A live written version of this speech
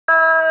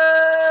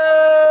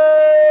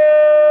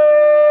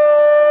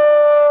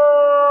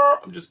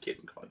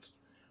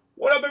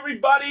up,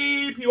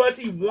 everybody?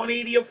 PYT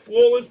 180 of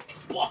Flawless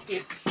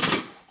Buckets.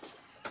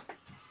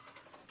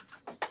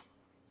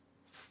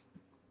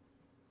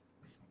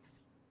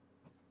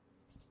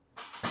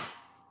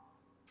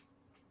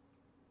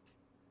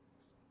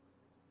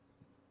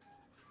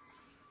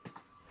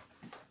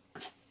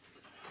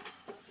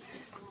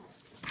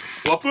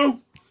 What,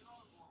 boo?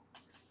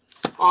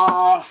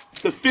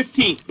 The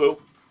 15th, boo.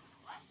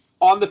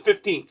 On the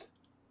 15th.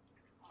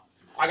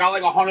 I got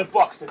like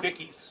 $100 to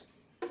Vicky's.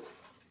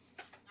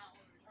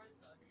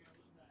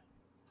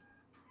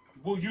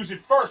 We'll use it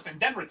first and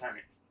then return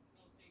it.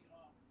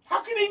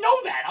 How can they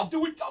know that? I'll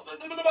do it. I'll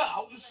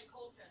just...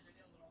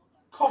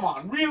 Come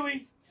on,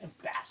 really? And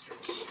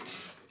bastards.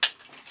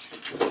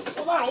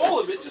 Well, not all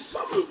of it. Just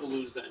some of it will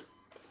lose then.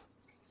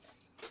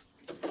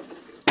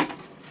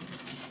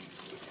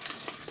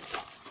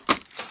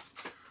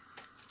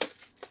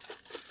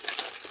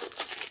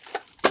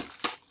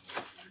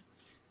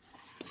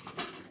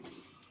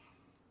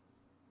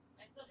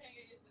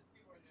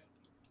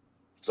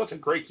 Such a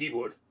great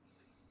keyboard.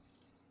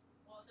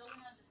 Well, it doesn't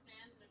have the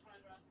stands in front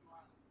of the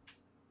bottom.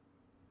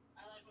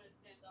 I like when it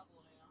stands up a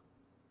little, you know?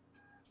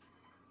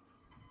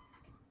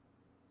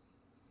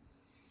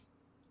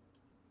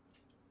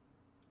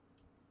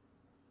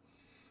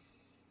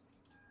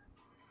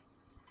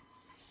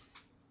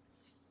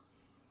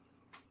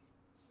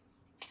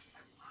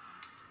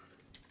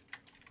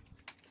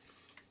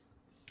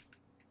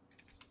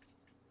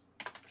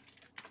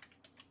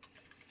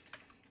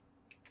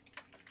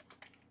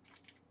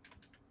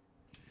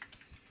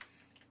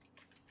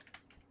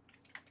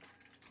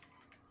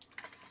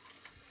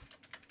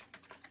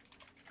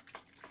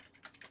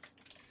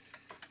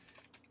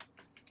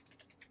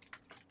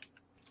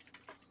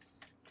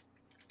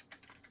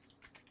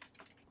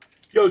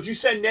 Yo, did you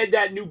send Ned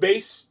that new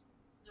base?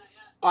 Not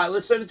yet. All right,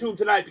 let's send it to him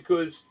tonight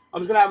because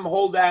I'm just going to have him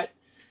hold that.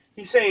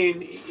 He's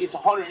saying it's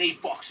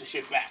 $108 to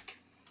ship back.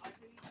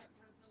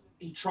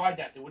 He tried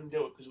that. They wouldn't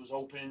do it because it was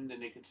opened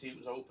and they could see it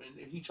was open.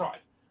 He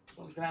tried.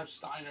 So I'm just going to have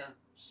Steiner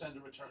send a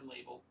return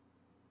label.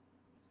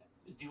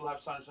 The deal will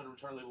have Steiner send a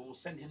return label. We'll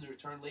send him the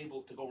return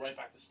label to go right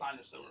back to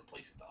Steiner so they'll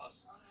replace it to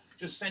us.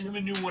 Just send him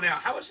a new one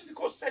out. How much does it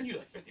cost to send you?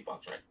 Like $50,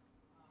 right?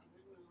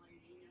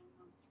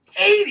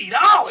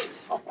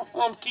 $80. Oh,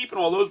 I'm keeping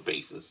all those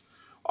bases.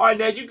 All right,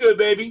 Ned, you good,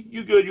 baby?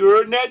 You good? You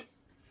heard, Ned?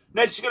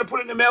 Ned's just gonna put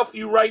it in the mail for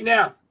you right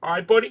now. All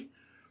right, buddy.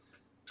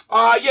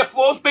 Yeah,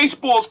 Flawless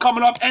Baseball's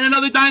coming up, and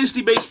another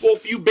Dynasty Baseball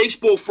for you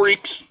baseball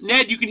freaks.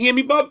 Ned, you can hear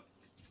me, bub?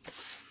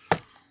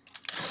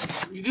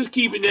 You just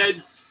keep it,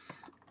 Ned,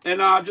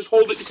 and just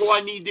hold it until I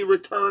need the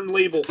return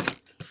label.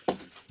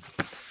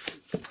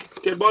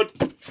 Okay, bud.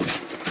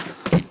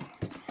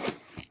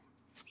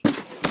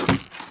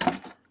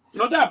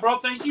 No doubt, bro.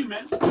 Thank you,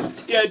 man.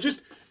 Yeah,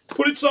 just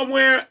put it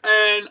somewhere,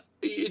 and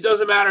it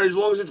doesn't matter as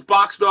long as it's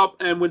boxed up.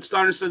 And when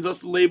Steiner sends us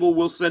the label,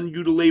 we'll send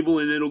you the label,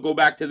 and it'll go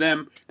back to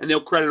them, and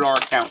they'll credit our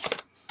account.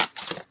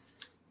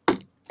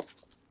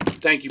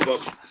 Thank you,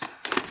 bub.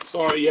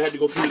 Sorry you had to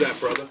go through that,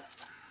 brother.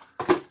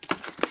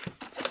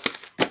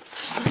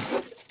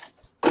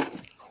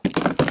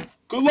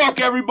 Good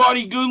luck,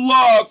 everybody. Good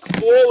luck.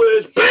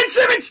 Flawless. Ben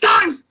Simmons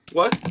time.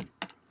 What?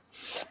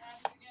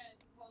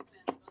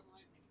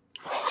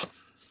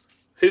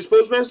 His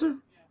postmaster? Yeah.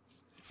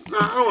 Nah,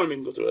 I don't want to make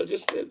him go through that.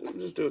 Just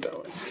do it that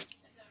way.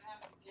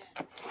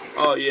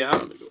 Oh, yeah. I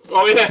don't make it.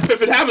 Oh, yeah.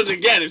 If it happens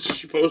again, it's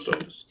just your post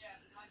office.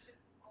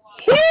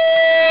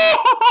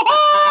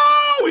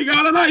 Oh, we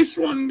got a nice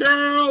one,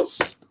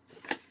 girls.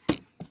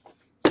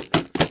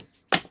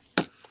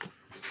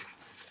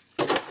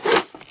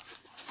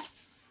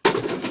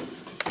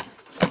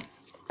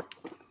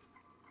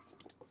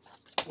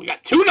 We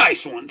got two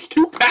nice ones.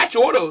 Two patch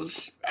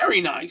autos. Very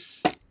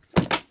nice.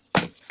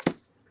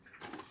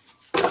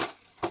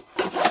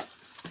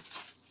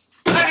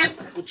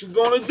 What you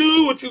gonna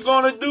do? What you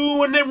gonna do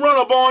when they run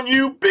up on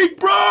you? Big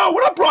bro!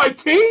 What up,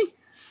 PYT?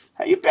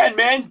 How you been,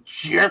 man?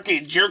 Jerky.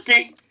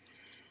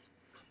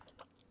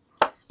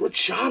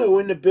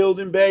 Brachado in the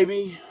building,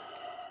 baby.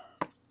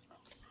 I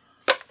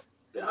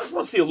just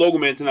want to see a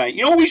LOGOMAN tonight.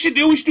 You know what we should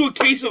do? We should do a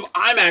case of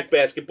iMac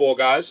basketball,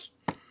 guys.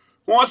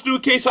 Who wants to do a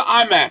case of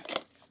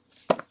iMac?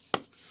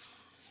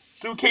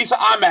 Let's do a case of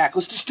iMac.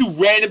 Let's just do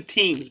random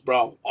teams,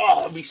 bro. Oh,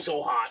 that'd be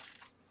so hot.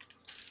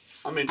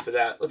 I'm in for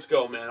that. Let's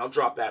go, man. I'll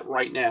drop that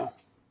right now.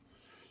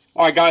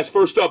 All right, guys,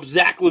 first up,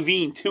 Zach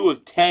LaVine, 2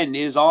 of 10,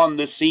 is on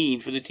the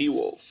scene for the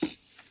T-Wolves.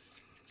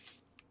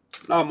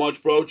 Not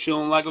much, bro.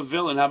 Chilling like a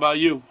villain. How about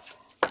you?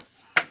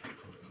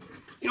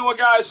 You know what,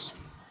 guys?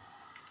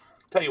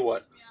 Tell you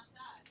what.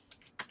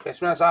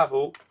 Catch me outside,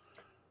 fool.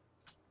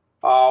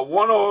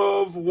 1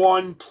 of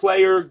 1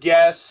 player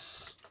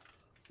guess.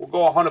 We'll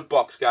go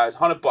 $100, guys.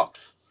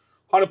 $100.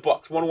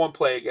 $100. 1 of 1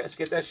 player guess.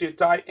 Get that shit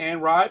tight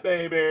and right,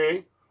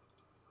 baby.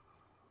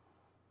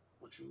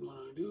 What you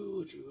gonna do?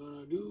 What you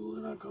gonna do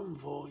when I come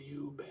for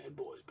you? Bad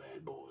boys,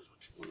 bad boys.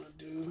 What you gonna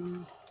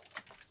do?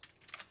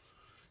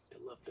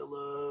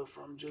 Filla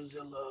from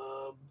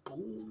Jazilla.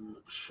 Boom,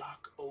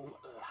 shock, oh,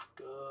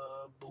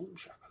 laka. Boom,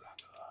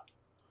 shakalaka.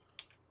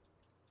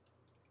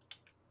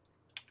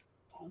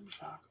 Home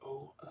Shock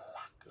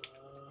O'Laka.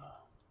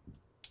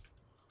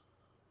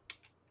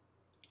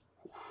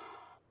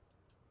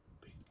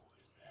 Big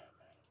boys there,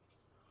 man.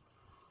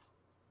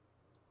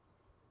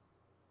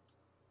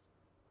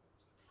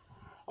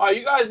 All right,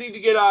 you guys need to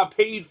get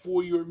paid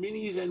for your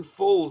minis and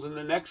fulls in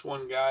the next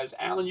one, guys.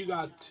 Alan, you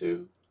got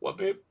 2. What,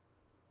 babe?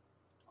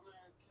 I'm gonna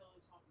kill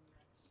this fucking guy.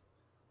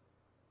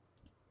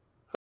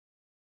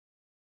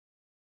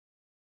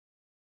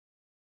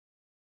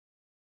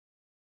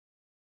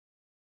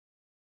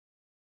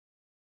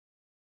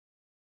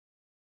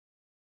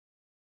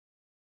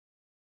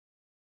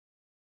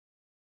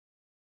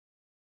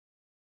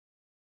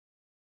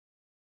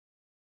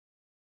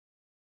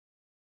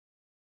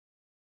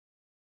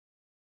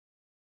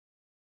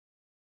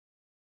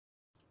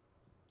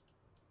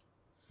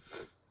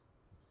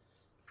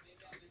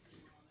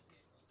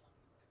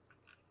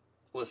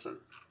 Listen,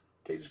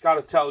 they just got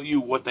to tell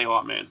you what they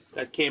are, man.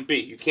 That can't be.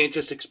 You can't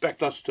just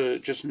expect us to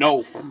just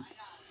know from.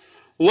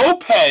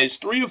 Lopez,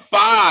 3 of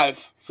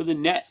 5 for the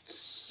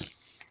Nets.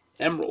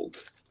 Emerald.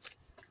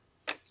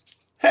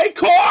 Hey,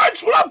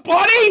 Cards, what up,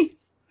 buddy?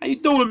 How you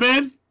doing,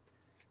 man?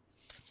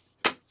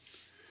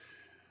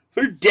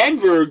 For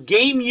Denver,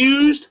 game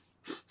used.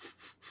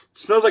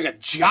 Smells like a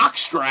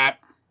jockstrap.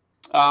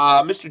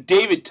 Mr.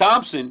 David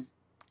Thompson,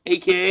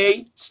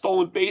 a.k.a.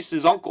 Stolen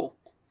Base's uncle,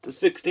 to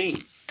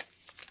 16.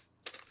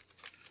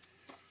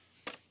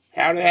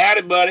 Howdy,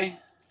 howdy, buddy.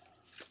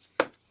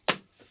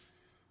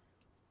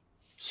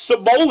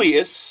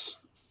 Sabolius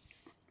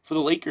for the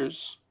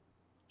Lakers.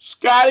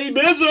 Scotty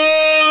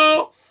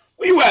Bizzle.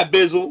 Where you at,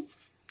 Bizzle?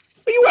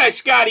 Where you at,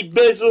 Scotty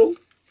Bizzle?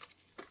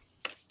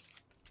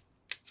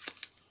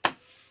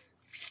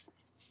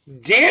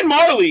 Dan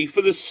Marley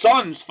for the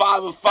Suns.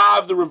 5 of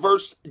 5. The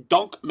reverse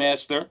dunk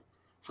master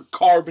for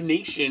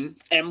Carbonation.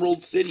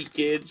 Emerald City,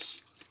 kids.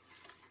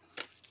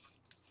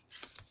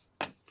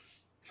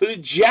 For the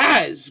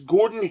Jazz,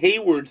 Gordon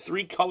Hayward,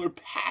 3-color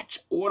patch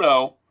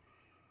auto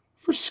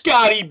for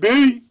Scotty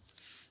B.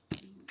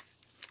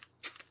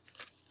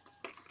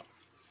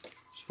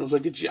 Smells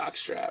like a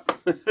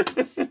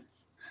jockstrap.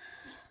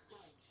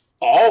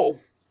 Oh.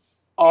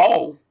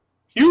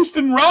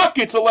 Houston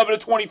Rockets, 11 of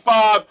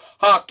 25.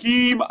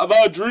 Hakeem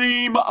the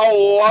Dream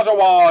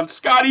Olajuwon.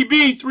 Scotty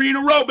B, 3 in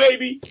a row,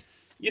 baby.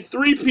 You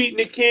 3-peating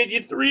it, kid.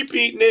 You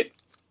 3-peating it.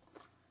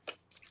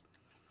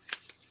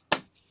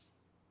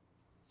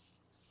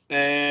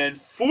 And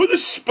for the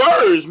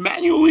Spurs,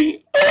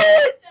 manually,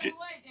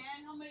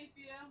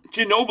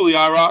 Ginobili,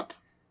 IROC.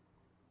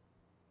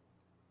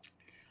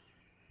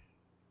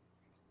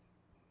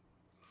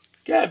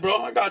 Yeah, bro,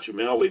 I got you,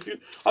 man. I'll wait for you.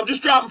 I'm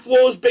just dropping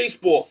Flo's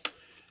baseball.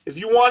 If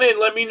you want in,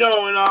 let me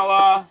know, and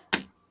I'll,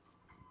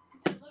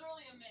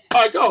 Literally a minute.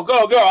 All right, go.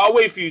 I'll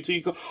wait for you till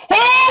you come.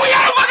 Oh, we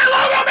got a fucking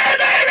logo, man,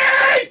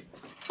 baby!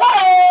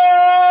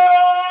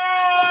 Oh!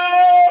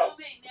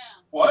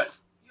 What?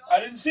 I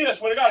didn't see it. I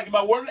swear to God. I give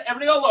my word and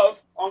everything I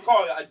love on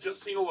Carly. I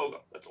just seen a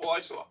logo. That's all I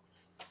saw.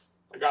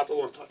 I got the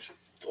one touch.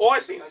 That's all I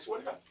seen. I swear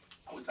to God.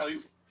 I would tell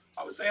you.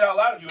 I would say it out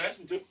loud if you asked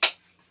me to.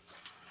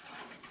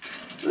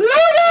 Logo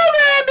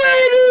man,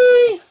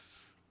 baby!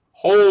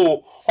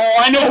 Oh,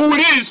 I know who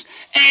it is.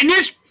 And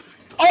this.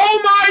 Oh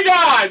my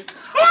God!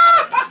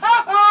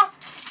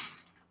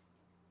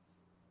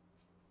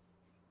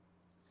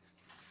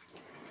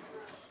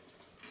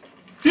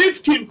 This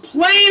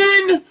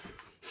complaining,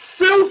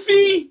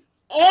 filthy,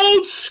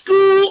 old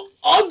school,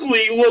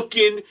 ugly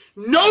looking,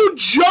 no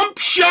jump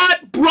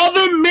shot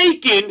brother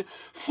making,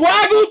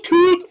 flaggle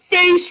tooth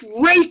face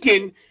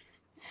raking,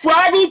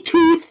 fraggle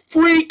tooth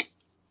freak,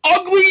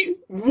 ugly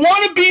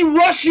wannabe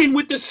Russian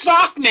with the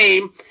sock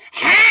name,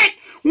 hat,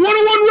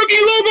 101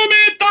 rookie logo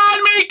man,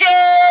 Don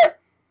Maker.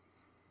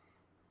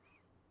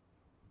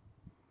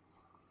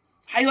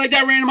 How you like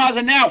that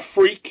randomizer now,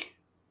 freak?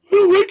 I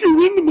don't like your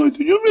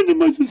randomizer. Your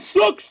randomizer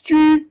sucks,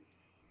 G.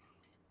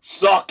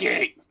 Suck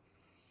it.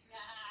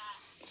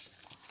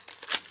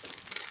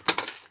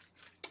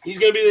 He's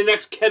going to be the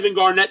next Kevin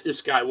Garnett,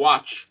 this guy.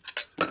 Watch.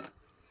 Gee, where's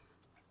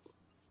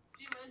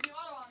the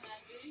auto on that,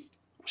 B?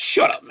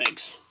 Shut up,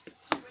 Migs.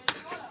 Where's the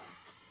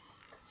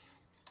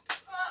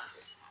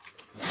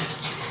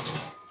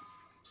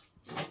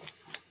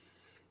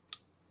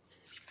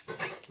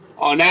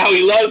auto? Oh, now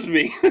he loves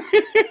me.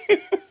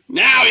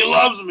 Now he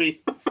loves me.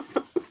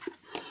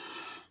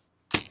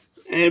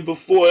 And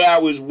before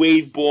that was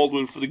Wade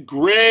Baldwin for the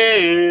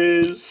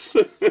Grizz.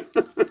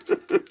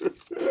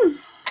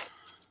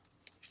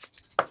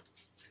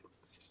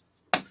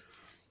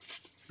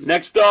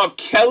 Next up,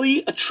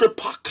 Kelly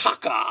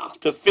Tripakaka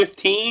to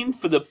 15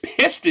 for the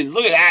Pistons.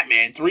 Look at that,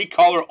 man.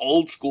 3-color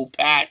old school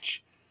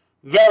patch.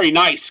 Very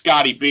nice,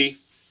 Scotty B.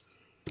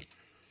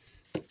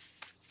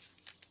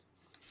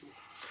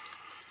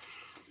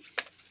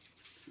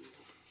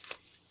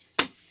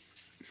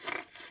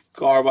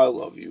 Garb, I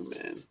love you,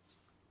 man.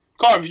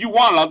 Garb, if you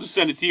want it, I'll just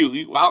send it to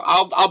you.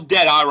 I'll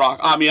dead IROC.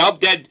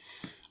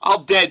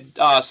 I'll dead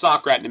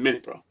Sockrat in a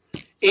minute, bro.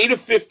 8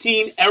 of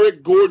 15,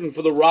 Eric Gordon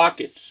for the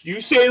Rockets.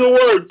 You say the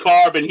word,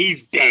 Carb, and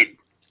he's dead.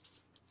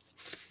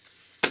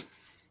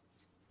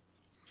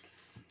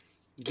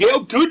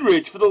 Gail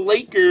Goodrich for the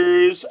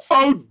Lakers.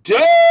 Oh,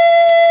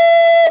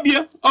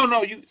 W. Oh,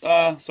 no, you,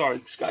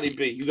 sorry, Scotty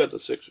B. You got the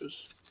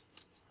Sixers.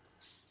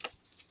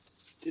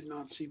 Did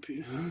not see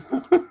Peter.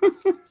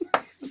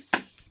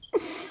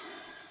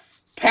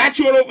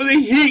 Patch auto for the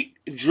Heat.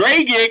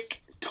 Dragic,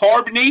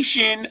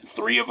 Carbonation,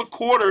 3 of a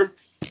quarter.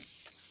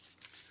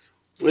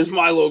 Where's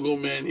my logo,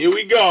 man? Here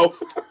we go.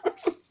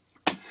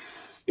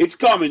 It's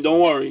coming,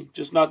 don't worry.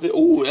 Just not the...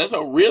 Ooh, that's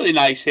a really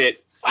nice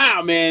hit.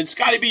 Wow, man.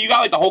 Scotty B, you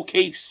got like the whole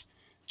case.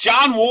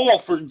 John Wall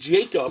for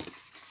Jacob.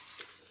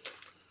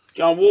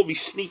 John Wall be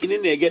sneaking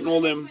in there, getting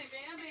all them...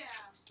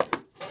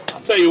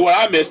 I'll tell you what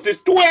I missed. This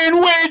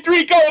Dwayne Wade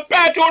 3-color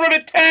patch order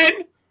to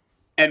 10.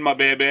 And my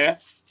bear. Corey,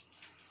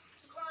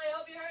 I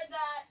hope you heard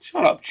that.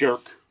 Shut up,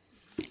 jerk.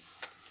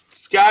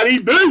 Scotty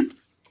B.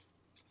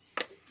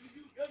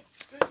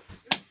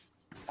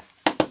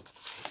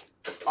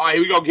 All right,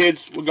 here we go,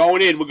 kids. We're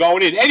going in. We're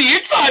going in. And the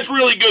inside's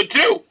really good,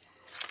 too.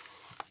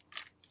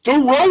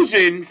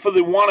 DeRozan for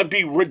the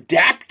wannabe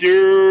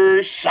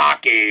Redaptor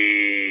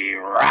Saki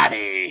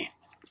Roddy.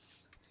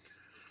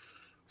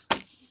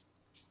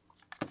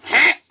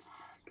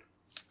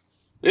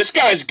 This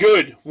guy's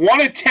good. 1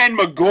 of 10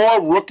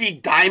 McGraw rookie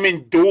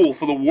diamond dual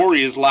for the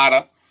Warriors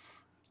ladder.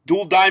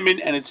 Dual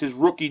diamond, and it's his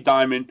rookie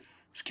diamond.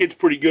 This kid's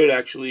pretty good,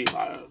 actually.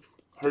 I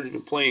heard he's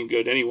been playing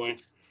good anyway.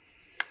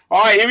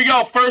 All right, here we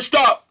go. First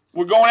up,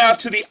 we're going out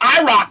to the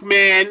IROC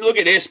man. Look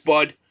at this,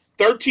 bud.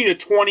 13 of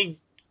 20,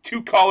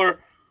 2-color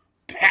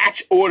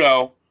patch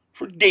auto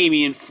for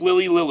Damian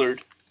Flilly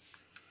Lillard.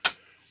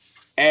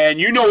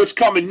 And you know what's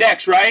coming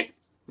next, right?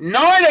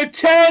 9 of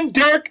 10,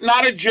 Dirk,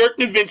 not a jerk,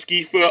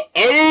 Nowitzki for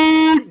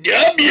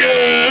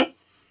OW.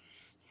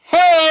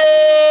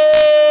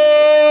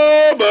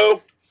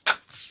 Hobo.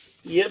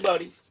 Yeah,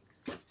 buddy.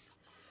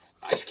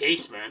 Nice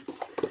case, man.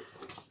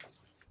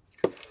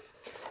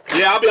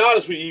 Yeah, I'll be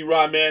honest with you,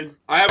 Rod, man.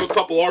 I have a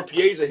couple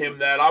RPAs of him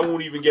that I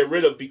won't even get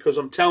rid of because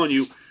I'm telling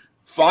you,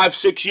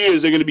 5-6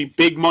 years, they're going to be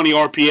big money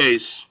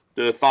RPAs,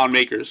 the Thon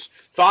Makers.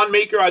 Thon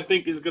Maker, I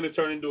think, is going to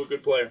turn into a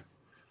good player.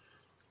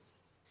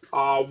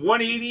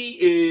 180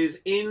 is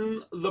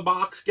in the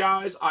box,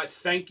 guys. I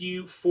thank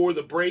you for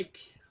the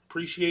break.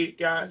 Appreciate it,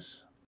 guys.